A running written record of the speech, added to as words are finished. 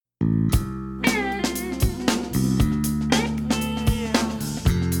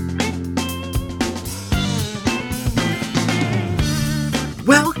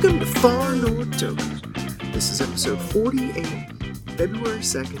Far North Tokers. This is episode 48, February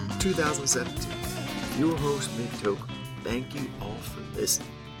 2nd, 2017. Your host, Big Toker. Thank you all for listening.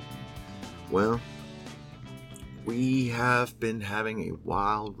 Well, we have been having a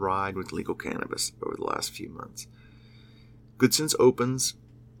wild ride with legal cannabis over the last few months. Good Sense opens,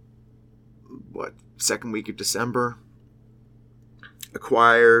 second week of December.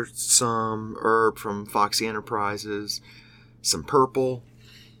 Acquire some herb from Foxy Enterprises, some purple.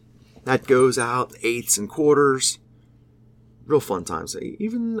 That goes out eighths and quarters. Real fun times.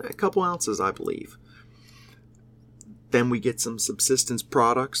 Even a couple ounces, I believe. Then we get some subsistence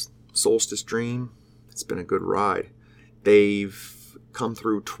products. Solstice Dream. It's been a good ride. They've come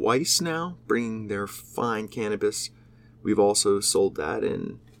through twice now, bringing their fine cannabis. We've also sold that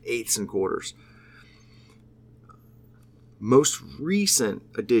in eighths and quarters. Most recent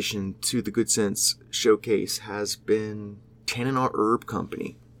addition to the Good Sense showcase has been Tanana Herb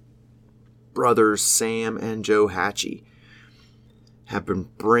Company. Brothers Sam and Joe Hatchie have been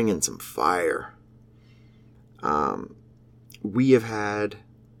bringing some fire. We have had,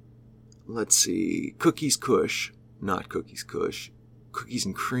 Cookies Kush, not Cookies Kush, Cookies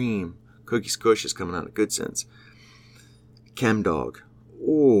and Cream. Cookies Kush is coming out of Good Sense. Chemdog.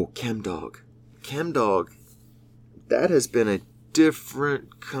 Oh, Chemdog. Chemdog. That has been a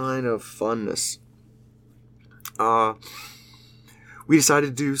different kind of funness. We decided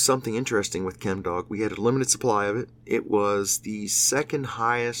to do something interesting with Chemdog. We had a limited supply of it. It was the second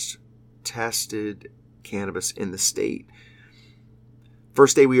highest tested cannabis in the state.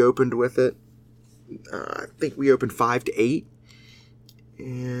 First day we opened with it, I think we opened 5 to 8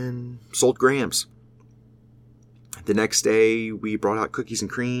 and sold grams. The next day we brought out Cookies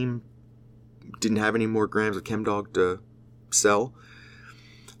and Cream. Didn't have any more grams of Chemdog to sell.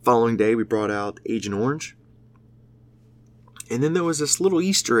 Following day we brought out Agent Orange. And then there was this little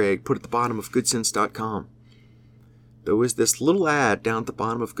Easter egg put at the bottom of goodsense.com. There was this little ad down at the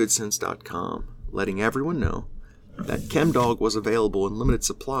bottom of goodsense.com letting everyone know that Chemdog was available in limited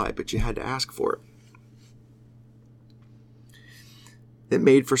supply, but you had to ask for it. It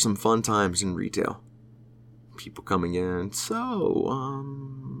made for some fun times in retail. People coming in, you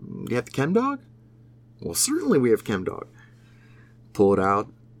have the Chemdog? Well, certainly we have Chemdog. Pull it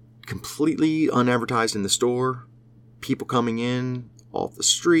out, completely unadvertised in the store. People coming in off the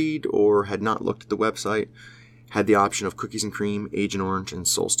street or had not looked at the website had the option of Cookies and Cream, Agent Orange, and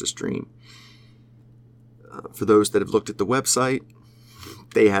Solstice Dream. For those that have looked at the website,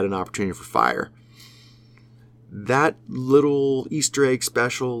 they had an opportunity for fire. That little Easter egg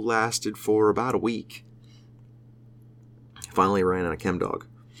special lasted for about a week. Finally ran out of Chemdog.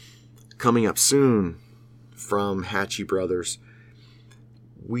 Coming up soon from Hatchie Brothers,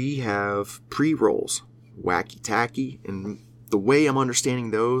 we have pre-rolls. Wacky Tacky, and the way I'm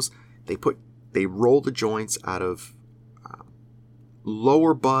understanding those, they roll the joints out of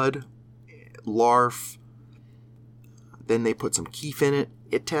lower bud, larf, then they put some keef in it.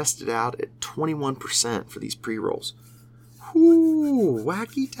 It tested out at 21% for these pre-rolls. Whoo,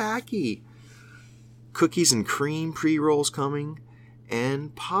 Wacky Tacky. Cookies and Cream pre-rolls coming,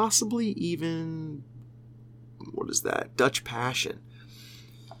 and possibly even, Dutch Passion.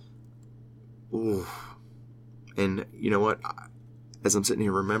 Ooh. And you know what? As I'm sitting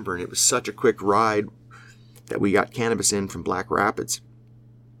here remembering, it was such a quick ride that we got cannabis in from Black Rapids.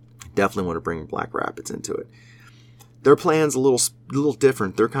 Definitely want to bring Black Rapids into it. Their plan's a little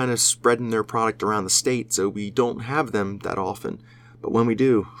different. They're kind of spreading their product around the state, so we don't have them that often. But when we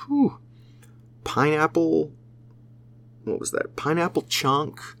do, pineapple. What was that? Pineapple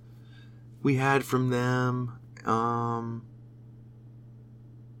Chunk. We had from them. Don't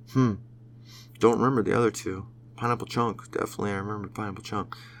remember the other two. Pineapple Chunk, definitely I remember Pineapple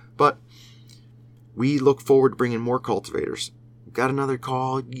Chunk. But we look forward to bringing more cultivators. Got another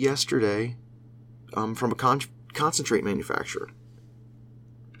call yesterday from a concentrate manufacturer.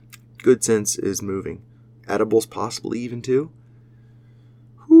 Good Sense is moving. Edibles possibly even too.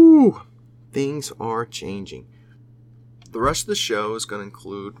 Whew, things are changing. The rest of the show is going to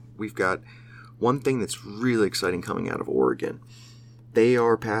include, we've got one thing that's really exciting coming out of Oregon. They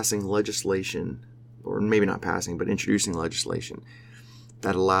are passing legislation, or maybe not passing, but introducing legislation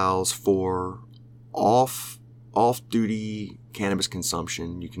that allows for off-duty cannabis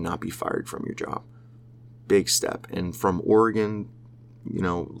consumption. You cannot be fired from your job. Big step. And from Oregon,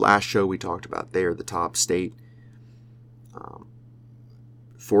 last show we talked about, they are the top state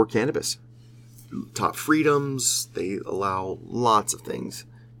for cannabis. Top freedoms. They allow lots of things.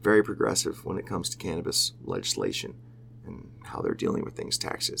 Very progressive when it comes to cannabis legislation and how they're dealing with things,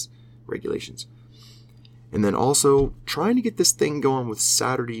 taxes, regulations. And then also trying to get this thing going with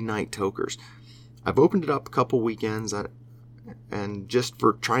Saturday night tokers. I've opened it up a couple weekends and just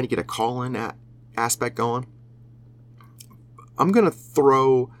for trying to get a call-in aspect going. I'm going to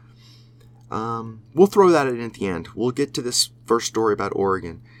throw... we'll throw that in at the end. We'll get to this first story about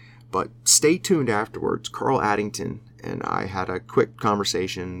Oregon. But stay tuned afterwards. Carl Addington and I had a quick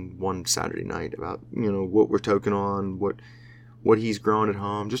conversation one Saturday night about, what we're token on, what he's growing at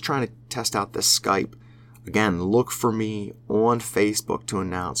home. Just trying to test out the Skype. Again, look for me on Facebook to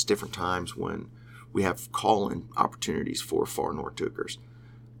announce different times when we have call-in opportunities for Far North Tokers.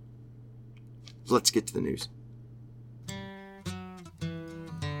 Let's get to the news.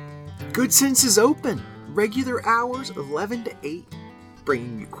 Good Sense is open. Regular hours 11 to 8.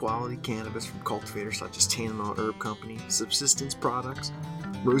 Bringing you quality cannabis from cultivators such as Tanana Herb Company, Subsistence Products,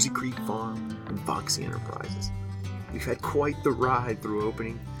 Rosie Creek Farm, and Foxy Enterprises. We've had quite the ride through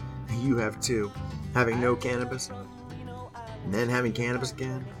opening, and you have too. Having no cannabis, and then having cannabis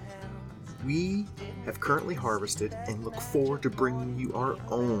again. We have currently harvested and look forward to bringing you our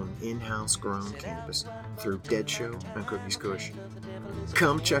own in-house grown cannabis through Dead Show and Cookies Kush.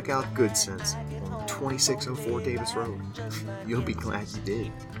 Come check out Good Sense on 2604 Davis Road. You'll be glad you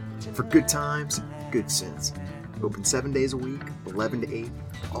did. For good times, Good Sense. Open 7 days a week, 11 to 8.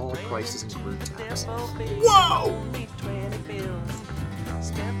 All prices include tax. Whoa!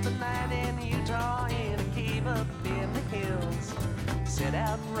 Spent the night in Utah in a cave up in the hills. Set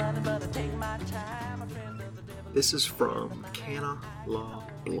out running, but I take my time. This is from Canna Law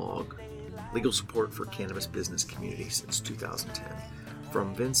Blog. Legal support for cannabis business community since 2010.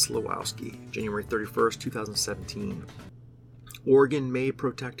 From Vince Lewowski, January 31st, 2017. Oregon may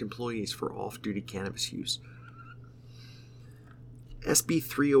protect employees for off-duty cannabis use. SB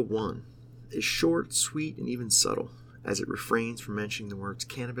 301 is short, sweet, and even subtle, as it refrains from mentioning the words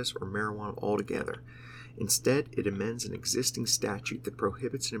cannabis or marijuana altogether. Instead, it amends an existing statute that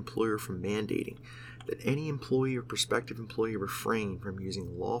prohibits an employer from mandating that any employee or prospective employee refrain from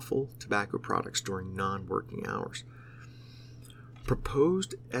using lawful tobacco products during non-working hours.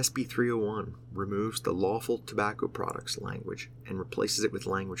 Proposed SB 301 removes the lawful tobacco products language and replaces it with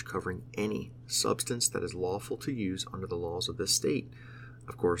language covering any substance that is lawful to use under the laws of this state.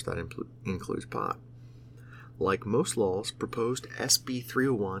 Of course, that includes pot. Like most laws, proposed SB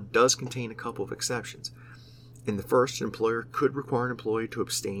 301 does contain a couple of exceptions. In the first, an employer could require an employee to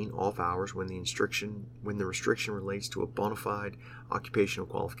abstain off hours when the restriction relates to a bona fide occupational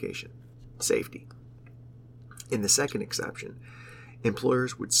qualification, safety. In the second exception,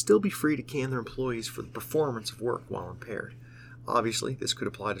 employers would still be free to can their employees for the performance of work while impaired. Obviously, this could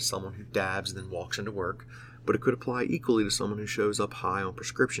apply to someone who dabs and then walks into work, but it could apply equally to someone who shows up high on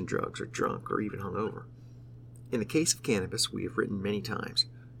prescription drugs or drunk or even hungover. In the case of cannabis, we have written many times,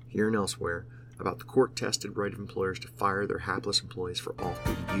 here and elsewhere, about the court-tested right of employers to fire their hapless employees for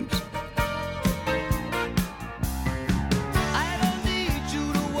off-duty use.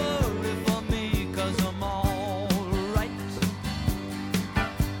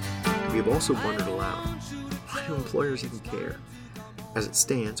 We have also wondered aloud, why do employers even care? As it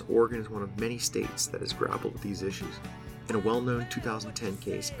stands, Oregon is one of many states that has grappled with these issues. In a well-known 2010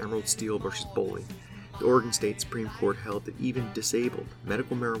 case, Emerald Steel versus Boley, the Oregon State Supreme Court held that even disabled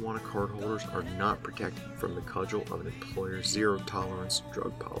medical marijuana cardholders are not protected from the cudgel of an employer's zero-tolerance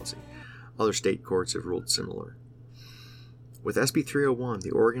drug policy. Other state courts have ruled similar. With SB 301, the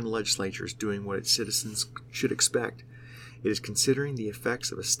Oregon legislature is doing what its citizens should expect. It is considering the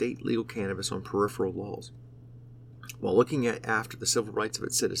effects of a state legal cannabis on peripheral laws. While looking after the civil rights of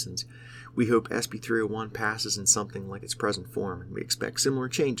its citizens, we hope SB 301 passes in something like its present form, and we expect similar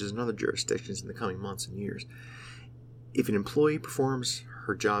changes in other jurisdictions in the coming months and years. If an employee performs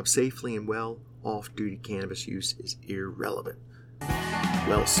her job safely and well, off-duty cannabis use is irrelevant.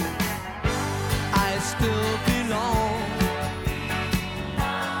 Well said. I still belong.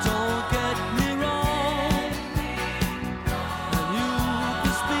 Don't get me wrong. You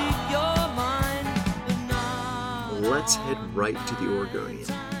can speak your mind, but not. Let's head right to the Oregonian.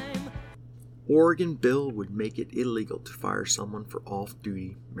 Oregon bill would make it illegal to fire someone for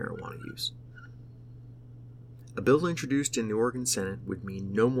off-duty marijuana use. A bill introduced in the Oregon Senate would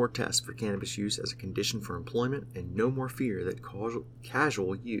mean no more tests for cannabis use as a condition for employment and no more fear that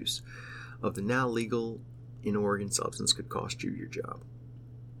casual use of the now legal in Oregon substance could cost you your job.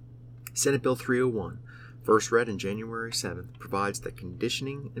 Senate Bill 301, first read on January 7th, provides that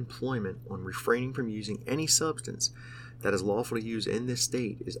conditioning employment on refraining from using any substance that is lawful to use in this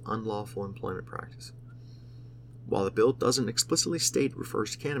state is unlawful employment practice. While the bill doesn't explicitly state it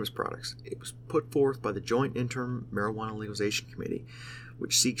refers to cannabis products, it was put forth by the Joint Interim Marijuana Legalization Committee,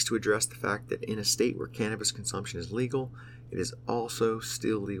 which seeks to address the fact that in a state where cannabis consumption is legal, it is also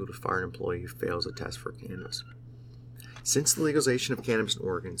still legal to fire an employee who fails a test for cannabis. Since the legalization of cannabis in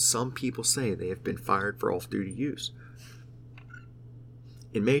Oregon, some people say they have been fired for off-duty use.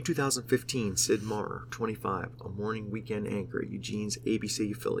 In May 2015, Sid Marr, 25, a morning weekend anchor at Eugene's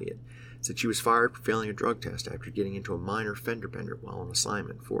ABC affiliate, said she was fired for failing a drug test after getting into a minor fender bender while on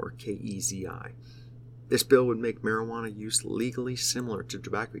assignment for KEZI. This bill would make marijuana use legally similar to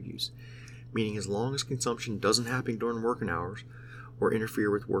tobacco use, meaning as long as consumption doesn't happen during working hours or interfere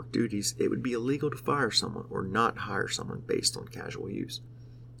with work duties, it would be illegal to fire someone or not hire someone based on casual use.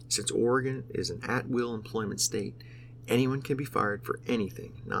 Since Oregon is an at-will employment state, anyone can be fired for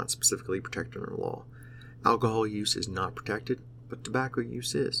anything not specifically protected under law. Alcohol use is not protected, but tobacco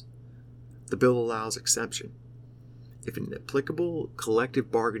use is. The bill allows exception. If an applicable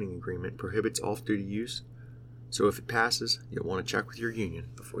collective bargaining agreement prohibits off-duty use, so if it passes, you'll want to check with your union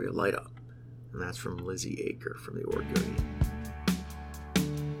before you light up. And that's from Lizzie Aker from the Oregonian.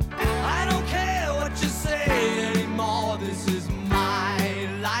 I don't care what you say anymore, this is my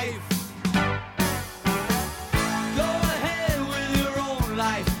life. Go ahead with your own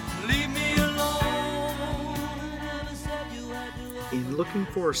life, leave me alone. In looking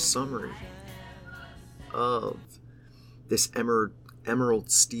for a summary of this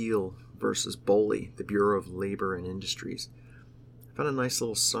Emerald Steel versus Boley, the Bureau of Labor and Industries, I found a nice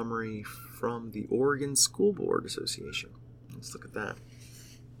little summary from the Oregon School Board Association. Let's look at that.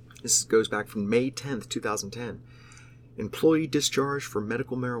 This goes back from May 10th, 2010. Employee discharge for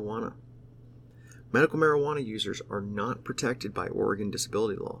medical marijuana. Medical marijuana users are not protected by Oregon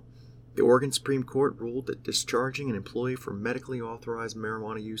disability law. The Oregon Supreme Court ruled that discharging an employee for medically authorized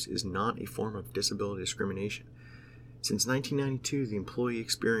marijuana use is not a form of disability discrimination. Since 1992, the employee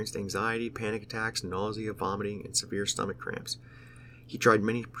experienced anxiety, panic attacks, nausea, vomiting, and severe stomach cramps. He tried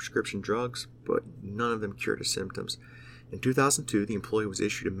many prescription drugs, but none of them cured his symptoms. In 2002, the employee was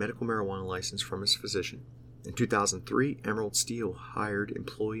issued a medical marijuana license from his physician. In 2003, Emerald Steel hired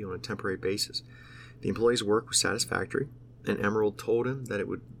employee on a temporary basis. The employee's work was satisfactory, and Emerald told him that it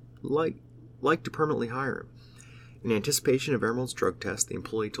would like to permanently hire him. In anticipation of Emerald's drug test, the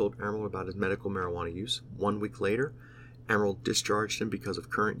employee told Emerald about his medical marijuana use. 1 week later, Emerald discharged him because of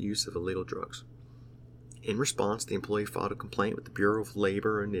current use of illegal drugs. In response, the employee filed a complaint with the Bureau of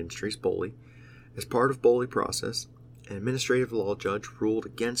Labor and Industries, Boley. As part of Boley process, an administrative law judge ruled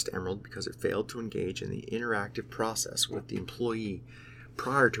against Emerald because it failed to engage in the interactive process with the employee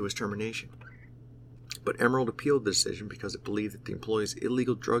prior to his termination. But Emerald appealed the decision because it believed that the employee's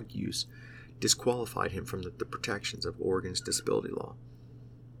illegal drug use disqualified him from the protections of Oregon's disability law.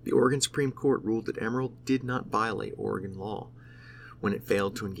 The Oregon Supreme Court ruled that Emerald did not violate Oregon law when it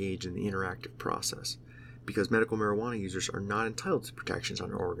failed to engage in the interactive process, because medical marijuana users are not entitled to protections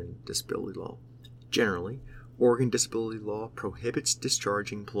under Oregon disability law. Generally, Oregon disability law prohibits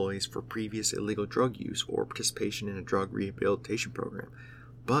discharging employees for previous illegal drug use or participation in a drug rehabilitation program,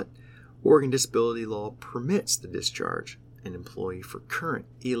 but Oregon disability law permits the discharge an employee for current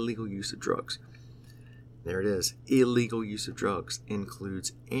illegal use of drugs. There it is. Illegal use of drugs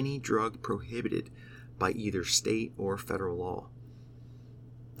includes any drug prohibited by either state or federal law.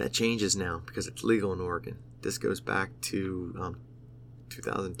 That changes now because it's legal in Oregon. This goes back to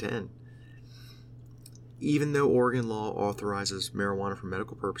 2010. Even though Oregon law authorizes marijuana for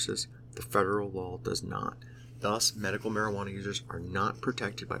medical purposes, the federal law does not. Thus, medical marijuana users are not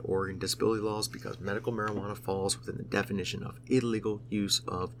protected by Oregon disability laws because medical marijuana falls within the definition of illegal use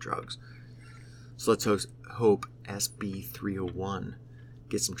of drugs. So let's hope SB 301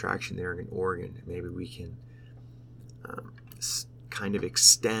 gets some traction there in Oregon. Maybe we can kind of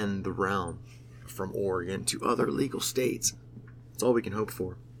extend the realm from Oregon to other legal states. That's all we can hope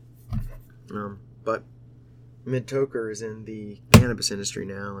for. But Mid-Toker is in the cannabis industry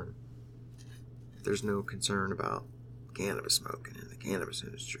now, and there's no concern about cannabis smoking in the cannabis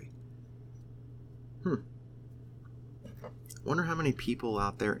industry. Wonder how many people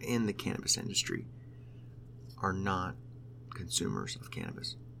out there in the cannabis industry are not consumers of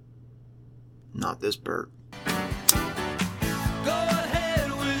cannabis. Not this Bert. Go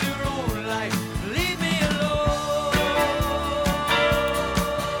ahead with your own life, leave me alone.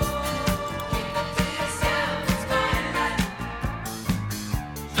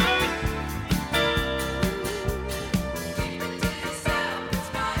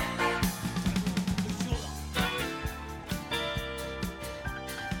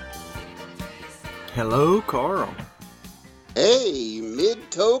 Hello, Carl. Hey,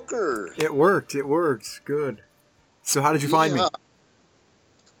 Mid-Toker. It worked. Good. So how did you find me?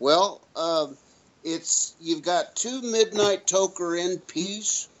 Well, You've got 2 Midnight Toker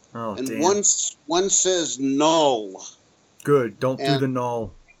NPs, Oh, and damn. one says null. Good. Don't do And the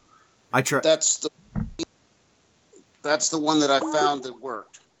null. I try. that's the one that I found that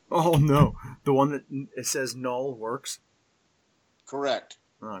worked. Oh, no. The one that it says null works? Correct.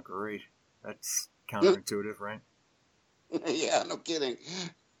 Oh, great. That's counterintuitive, right? Yeah, no kidding.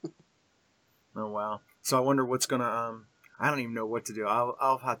 Oh, wow. So I wonder what's going to, I don't even know what to do.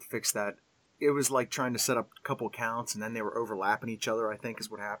 I'll have to fix that. It was like trying to set up a couple accounts and then they were overlapping each other, I think is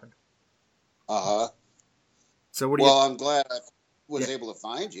what happened. Uh-huh. So what do Well, I'm glad I was Yeah. able to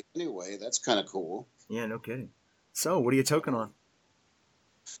find you anyway. That's kind of cool. Yeah, no kidding. So what are you token on?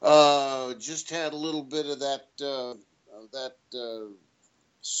 Just had a little bit of that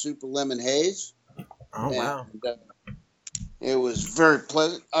super lemon haze. Oh, wow. And, it was very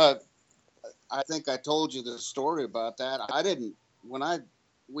pleasant. I think I told you the story about that.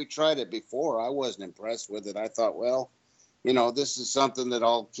 We tried it before, I wasn't impressed with it. I thought, well, this is something that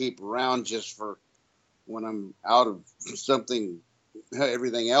I'll keep around just for when I'm out of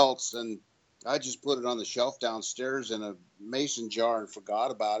everything else. And I just put it on the shelf downstairs in a mason jar and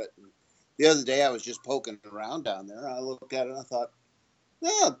forgot about it. And the other day I was just poking around down there. I looked at it and I thought,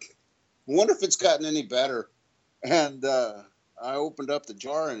 I wonder if it's gotten any better. And I opened up the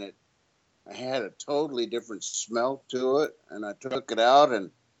jar and it had a totally different smell to it. And I took it out and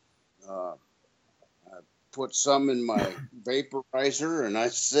I put some in my vaporizer and I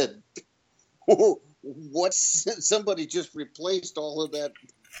said, somebody just replaced all of that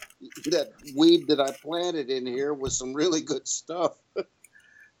weed that I planted in here with some really good stuff.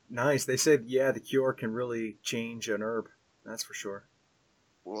 Nice. They said, yeah, the cure can really change an herb. That's for sure.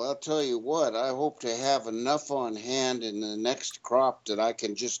 Well, I'll tell you what, I hope to have enough on hand in the next crop that I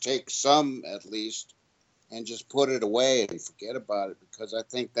can just take some at least and just put it away and forget about it, because I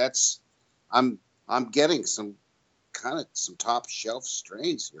think I'm getting some top shelf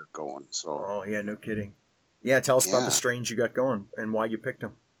strains here going. So Oh, yeah, no kidding. Yeah, tell us about Yeah. the strains you got going and why you picked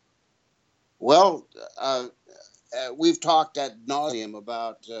them. well, we've talked ad nauseum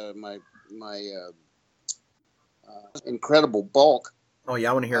about my incredible bulk. Oh,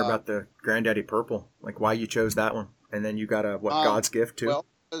 yeah, I want to hear Uh, about the Granddaddy Purple, like why you chose that one. And then you got God's Gift, too? Well,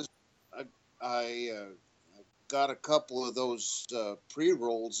 I got a couple of those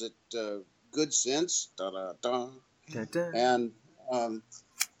pre-rolls at Good Sense, Dun-dun. and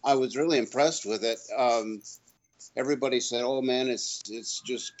I was really impressed with it. Everybody said, "Oh man, it's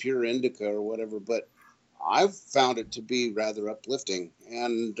just pure indica or whatever," but I found it to be rather uplifting,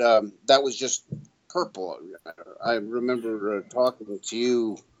 and that was just purple. I remember talking to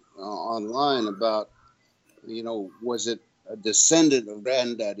you online about, was it a descendant of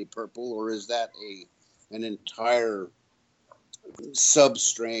Granddaddy Purple, or is that an entire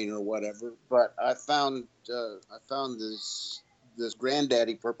substrain or whatever? But I found this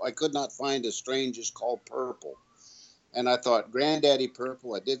Granddaddy Purple. I could not find a strain just called Purple, and I thought Granddaddy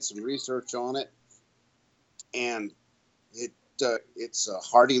Purple. I did some research on it, and it's a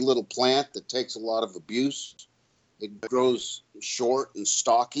hardy little plant that takes a lot of abuse. It grows short and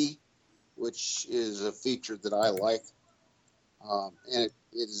stocky, which is a feature that I like. And it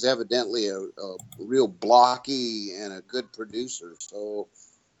is evidently a real blocky and a good producer. So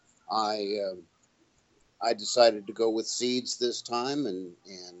I decided to go with seeds this time and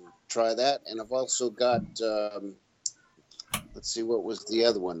try that. And I've also got, let's see, what was the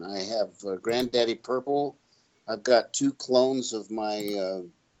other one? I have Granddaddy Purple. I've got 2 clones of my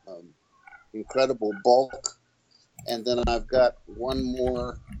incredible bulk. And then I've got one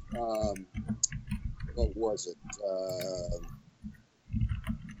more, what was it?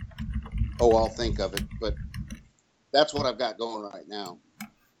 I'll think of it. But that's what I've got going right now.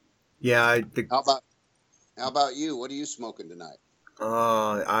 Yeah, I think How about you? What are you smoking tonight?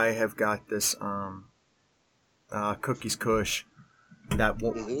 I have got this Cookies Kush that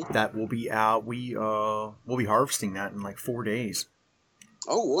will be out. We'll be harvesting that in like 4 days.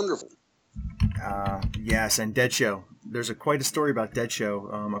 Oh, wonderful. Yes, and Dead Show. There's quite a story about Dead Show.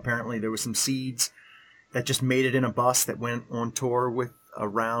 Apparently, there was some seeds that just made it in a bus that went on tour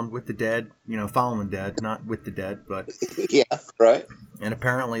around with the Dead. Following the Dead, not with the Dead, but Yeah, right. and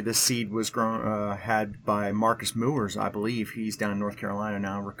apparently this seed was grown had by Marcus Moores, I believe. He's down in North Carolina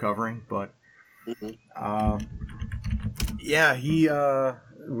now, recovering. But yeah,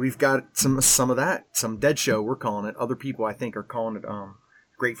 we've got some of that, some Dead Show. We're calling it. Other people, I think, are calling it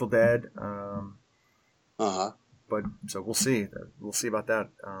Grateful Dead. But so we'll see. We'll see about that.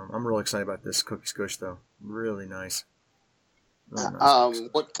 I'm really excited about this Cookies Kush, though. Really nice. Really nice.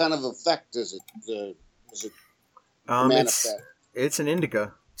 What kind of effect does it manifest? It's an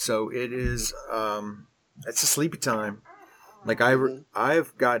indica, So it is. It's a sleepy time. Like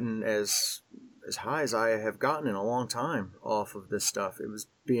I've gotten as high as I have gotten in a long time off of this stuff. It was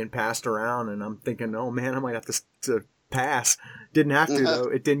being passed around, and I'm thinking, oh man, I might have to pass. Didn't have to though.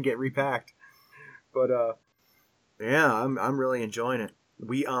 It didn't get repacked. But yeah, I'm really enjoying it.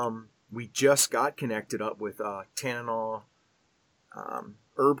 We just got connected up with Tananaw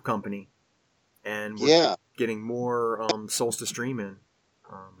Herb Company, and we're getting more Solstice Dream in.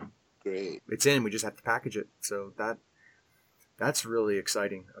 Great. It's in. We just have to package it. So that's really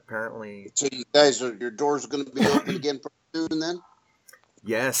exciting. Apparently. So you guys your doors are going to be open again pretty soon then?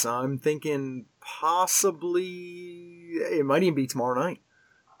 Yes, I'm thinking possibly it might even be tomorrow night.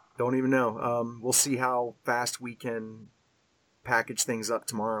 Don't even know. We'll see how fast we can package things up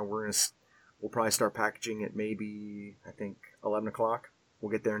tomorrow. We'll probably start packaging at maybe, I think, 11 o'clock.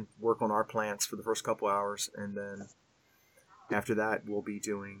 We'll get there and work on our plants for the first couple hours, and then after that we'll be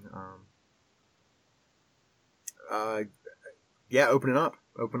doing opening up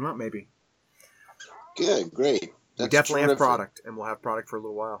maybe. Good, great. We definitely have product, and we'll have product for a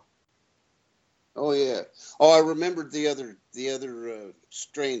little while. Oh yeah. Oh, I remembered the other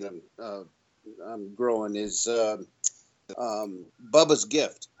strain that I'm growing is Bubba's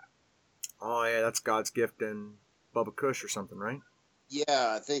Gift. Oh yeah, that's God's Gift and Bubba Kush or something, right?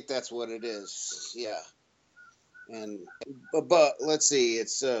 Yeah, I think that's what it is. Yeah. And but let's see,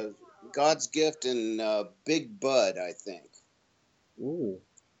 it's God's Gift and Big Bud, I think. Ooh.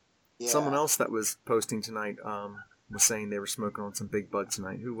 Yeah. Someone else that was posting tonight was saying they were smoking on some Big Bud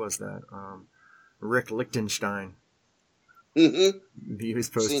tonight. Who was that? Rick Lichtenstein. Mm-hmm. He was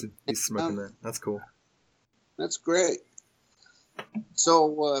posted. He's smoking that. That's cool. That's great.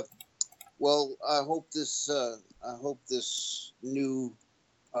 So, well, I hope this new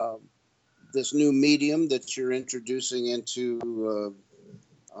medium that you're introducing into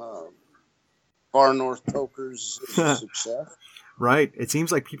Far North Tokers is a success. Right. It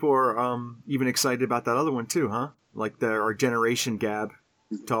seems like people are even excited about that other one too, huh? Like our Generation Gab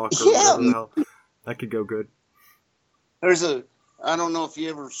talk or whatever the hell. That could go good. I don't know if you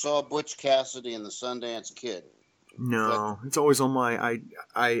ever saw Butch Cassidy and the Sundance Kid. No, it's always on my.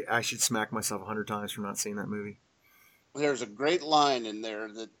 I should smack myself 100 times for not seeing that movie. There's a great line in there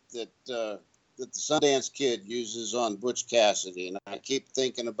that the Sundance Kid uses on Butch Cassidy, and I keep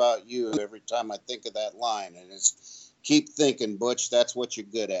thinking about you every time I think of that line, and it's keep thinking, Butch. That's what you're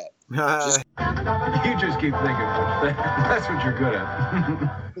good at. You just keep thinking. That's what you're good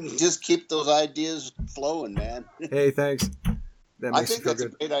at. Just keep those ideas flowing, man. Hey, thanks. That I makes think me feel that's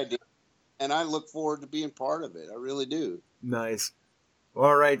good. a great idea, and I look forward to being part of it. I really do. Nice.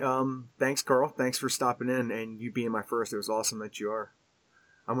 All right. Thanks, Carl. Thanks for stopping in and you being my first. It was awesome that you are.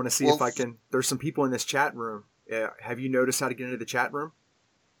 I'm going to see if I can. There's some people in this chat room. Have you noticed how to get into the chat room?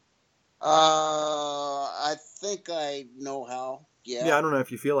 I think I know how. Yeah. Yeah, I don't know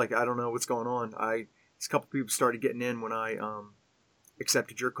if you feel like it. I don't know what's going on. A couple people started getting in when I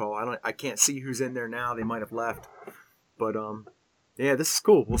accepted your call. I can't see who's in there now. They might have left. But yeah, this is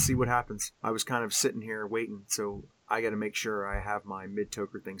cool. We'll see what happens. I was kind of sitting here waiting, so I got to make sure I have my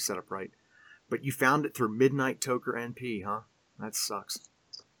mid-toker thing set up right. But you found it through Midnight Toker NP, huh? That sucks.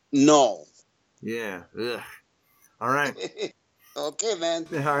 No. Yeah. Ugh. All right. Okay, man.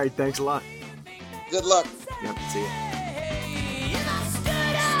 All right. Thanks a lot. Good luck. Yep. See ya. And I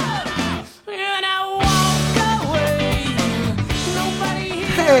stood up and I walked away. Nobody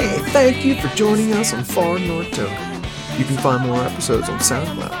Hey, thank you for joining us on Far North Toker. You can find more episodes on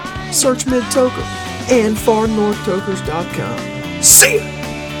SoundCloud. Search Mid-Toker and FarNorthTokers.com. See ya!